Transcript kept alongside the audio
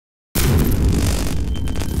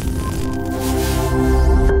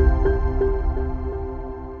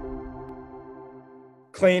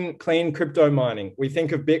clean crypto mining. We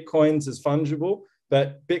think of Bitcoins as fungible,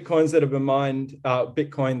 but Bitcoins that have been mined,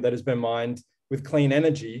 Bitcoin that has been mined with clean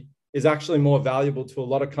energy is actually more valuable to a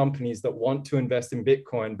lot of companies that want to invest in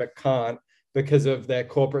Bitcoin, but can't because of their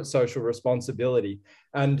corporate social responsibility.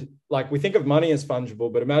 And like, we think of money as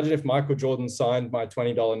fungible, but imagine if Michael Jordan signed my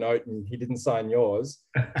 $20 note and he didn't sign yours.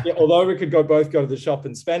 Yeah, although we could both go to the shop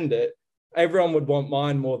and spend it, everyone would want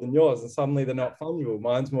mine more than yours. And suddenly they're not fungible.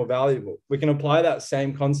 Mine's more valuable. We can apply that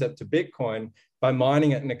same concept to Bitcoin by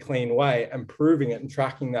mining it in a clean way and proving it and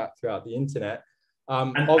tracking that throughout the internet.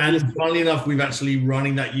 And funnily enough, we've actually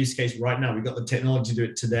running that use case right now. We've got the technology to do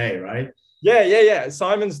it today, right? Yeah.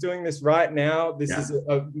 Simon's doing this right now. This is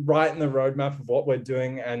right in the roadmap of what we're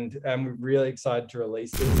doing, and we're really excited to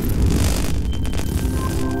release this.